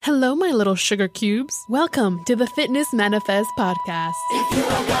Hello, my little sugar cubes. Welcome to the Fitness Manifest podcast. If you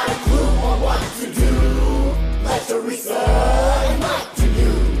don't got a clue on what to do, let Teresa enlighten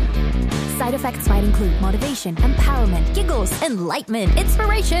you. Side effects might include motivation, empowerment, giggles, enlightenment,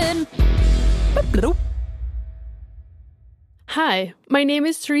 inspiration. Hi, my name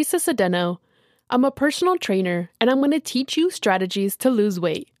is Teresa Sedeno. I'm a personal trainer, and I'm going to teach you strategies to lose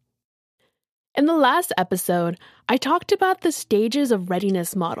weight. In the last episode, I talked about the stages of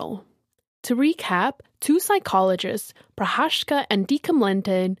readiness model. To recap, two psychologists, Prohaska and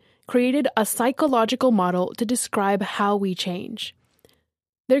DiComandlin, created a psychological model to describe how we change.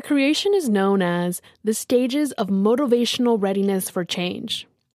 Their creation is known as the stages of motivational readiness for change.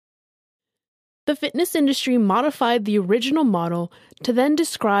 The fitness industry modified the original model to then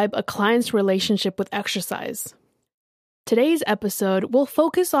describe a client's relationship with exercise. Today's episode will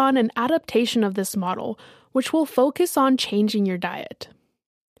focus on an adaptation of this model, which will focus on changing your diet.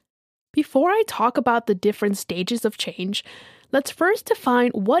 Before I talk about the different stages of change, let's first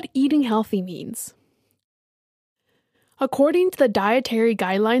define what eating healthy means. According to the Dietary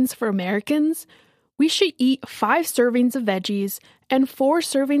Guidelines for Americans, we should eat 5 servings of veggies and 4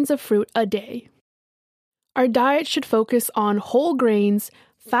 servings of fruit a day. Our diet should focus on whole grains,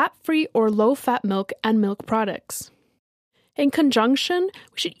 fat-free or low-fat milk, and milk products. In conjunction,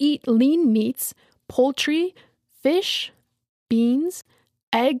 we should eat lean meats, poultry, fish, beans,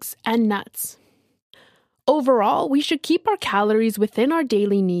 eggs, and nuts. Overall, we should keep our calories within our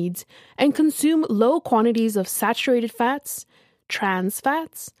daily needs and consume low quantities of saturated fats, trans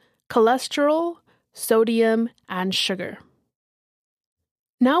fats, cholesterol, sodium, and sugar.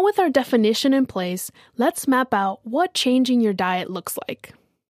 Now with our definition in place, let's map out what changing your diet looks like.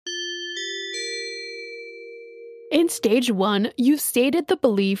 In stage 1, you've stated the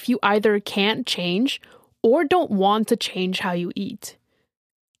belief you either can't change or don't want to change how you eat.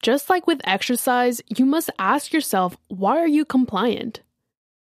 Just like with exercise, you must ask yourself, why are you compliant?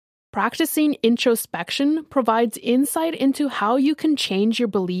 Practicing introspection provides insight into how you can change your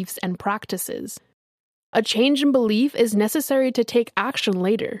beliefs and practices. A change in belief is necessary to take action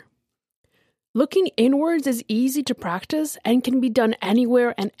later. Looking inwards is easy to practice and can be done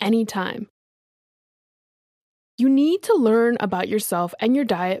anywhere and anytime. You need to learn about yourself and your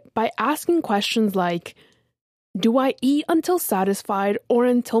diet by asking questions like, do I eat until satisfied or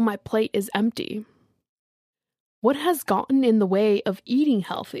until my plate is empty? What has gotten in the way of eating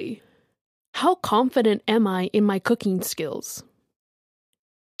healthy? How confident am I in my cooking skills?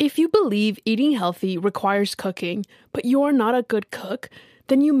 If you believe eating healthy requires cooking, but you are not a good cook,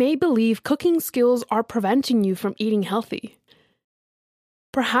 then you may believe cooking skills are preventing you from eating healthy.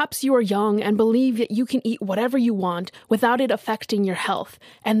 Perhaps you are young and believe that you can eat whatever you want without it affecting your health,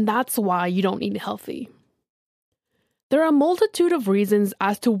 and that's why you don't eat healthy. There are a multitude of reasons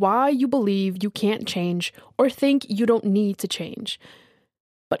as to why you believe you can't change or think you don't need to change.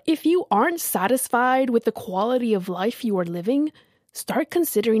 But if you aren't satisfied with the quality of life you are living, start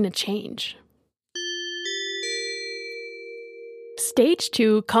considering a change. Stage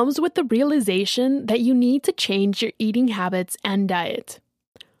 2 comes with the realization that you need to change your eating habits and diet.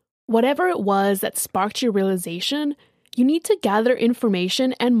 Whatever it was that sparked your realization, you need to gather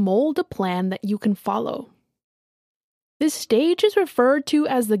information and mold a plan that you can follow. This stage is referred to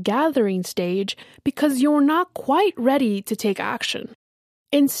as the gathering stage because you're not quite ready to take action.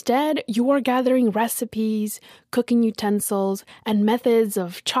 Instead, you are gathering recipes, cooking utensils, and methods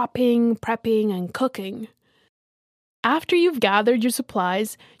of chopping, prepping, and cooking. After you've gathered your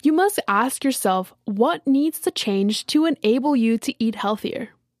supplies, you must ask yourself what needs to change to enable you to eat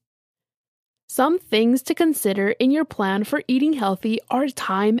healthier. Some things to consider in your plan for eating healthy are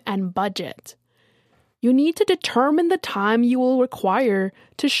time and budget. You need to determine the time you will require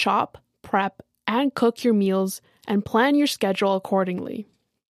to shop, prep, and cook your meals and plan your schedule accordingly.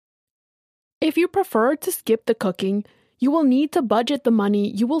 If you prefer to skip the cooking, you will need to budget the money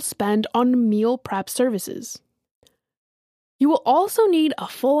you will spend on meal prep services. You will also need a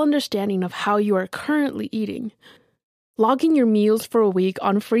full understanding of how you are currently eating. Logging your meals for a week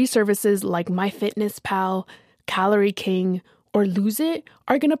on free services like MyFitnessPal, Calorie King, or Lose It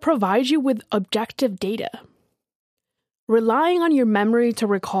are going to provide you with objective data. Relying on your memory to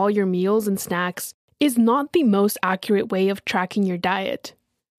recall your meals and snacks is not the most accurate way of tracking your diet.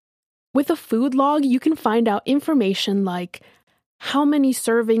 With a food log, you can find out information like how many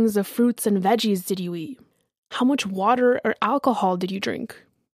servings of fruits and veggies did you eat? How much water or alcohol did you drink?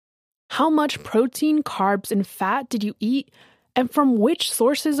 How much protein, carbs, and fat did you eat, and from which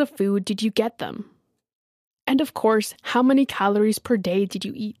sources of food did you get them? And of course, how many calories per day did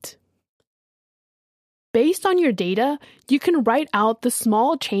you eat? Based on your data, you can write out the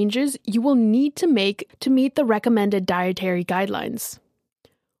small changes you will need to make to meet the recommended dietary guidelines.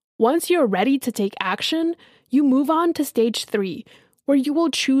 Once you're ready to take action, you move on to stage 3, where you will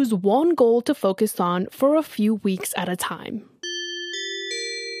choose one goal to focus on for a few weeks at a time.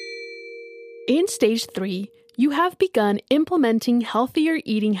 In stage 3, you have begun implementing healthier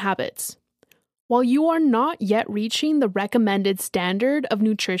eating habits. While you are not yet reaching the recommended standard of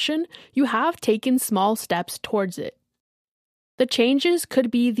nutrition, you have taken small steps towards it. The changes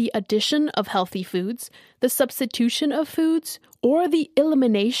could be the addition of healthy foods, the substitution of foods, or the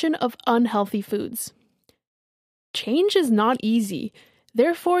elimination of unhealthy foods. Change is not easy,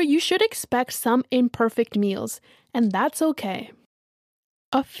 therefore you should expect some imperfect meals, and that's okay.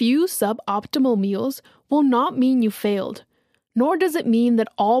 A few suboptimal meals will not mean you failed, nor does it mean that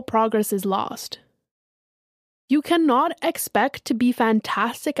all progress is lost. You cannot expect to be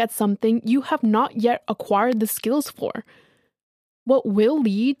fantastic at something you have not yet acquired the skills for. What will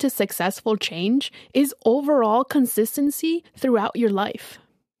lead to successful change is overall consistency throughout your life.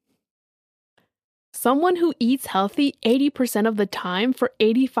 Someone who eats healthy 80% of the time for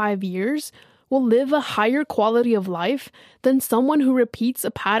 85 years will live a higher quality of life than someone who repeats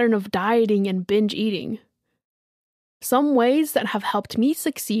a pattern of dieting and binge eating. Some ways that have helped me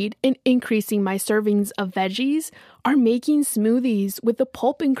succeed in increasing my servings of veggies are making smoothies with the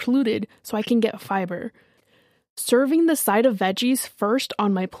pulp included so I can get fiber, serving the side of veggies first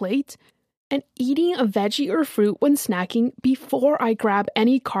on my plate, and eating a veggie or fruit when snacking before I grab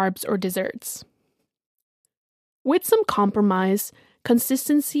any carbs or desserts. With some compromise,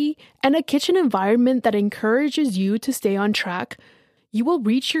 consistency, and a kitchen environment that encourages you to stay on track, you will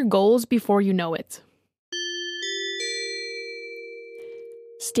reach your goals before you know it.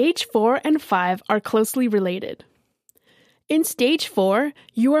 Stage 4 and 5 are closely related. In stage 4,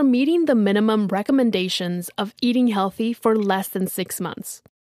 you are meeting the minimum recommendations of eating healthy for less than 6 months.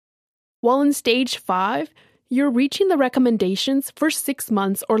 While in stage 5, you're reaching the recommendations for 6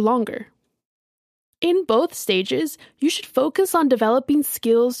 months or longer. In both stages, you should focus on developing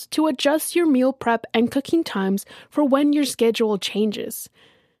skills to adjust your meal prep and cooking times for when your schedule changes.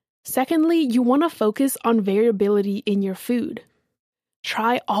 Secondly, you want to focus on variability in your food.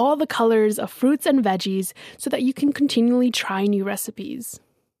 Try all the colors of fruits and veggies so that you can continually try new recipes.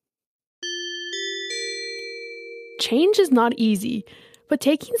 Change is not easy, but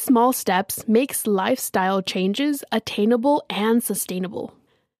taking small steps makes lifestyle changes attainable and sustainable.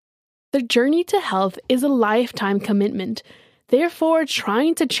 The journey to health is a lifetime commitment. Therefore,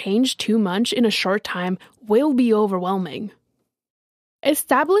 trying to change too much in a short time will be overwhelming.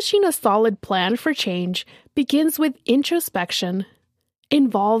 Establishing a solid plan for change begins with introspection,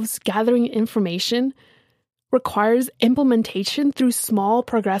 involves gathering information, requires implementation through small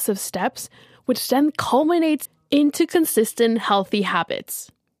progressive steps, which then culminates into consistent healthy habits.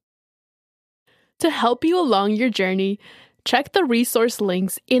 To help you along your journey, check the resource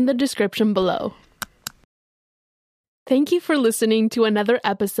links in the description below. Thank you for listening to another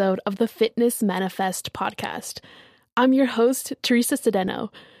episode of the Fitness Manifest podcast. I'm your host, Teresa Sedeno.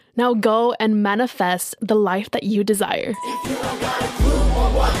 Now go and manifest the life that you desire. If you don't got a clue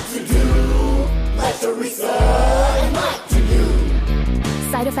on what to do, let Teresa enlighten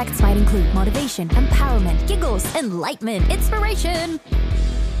you. Side effects might include motivation, empowerment, giggles, enlightenment, inspiration.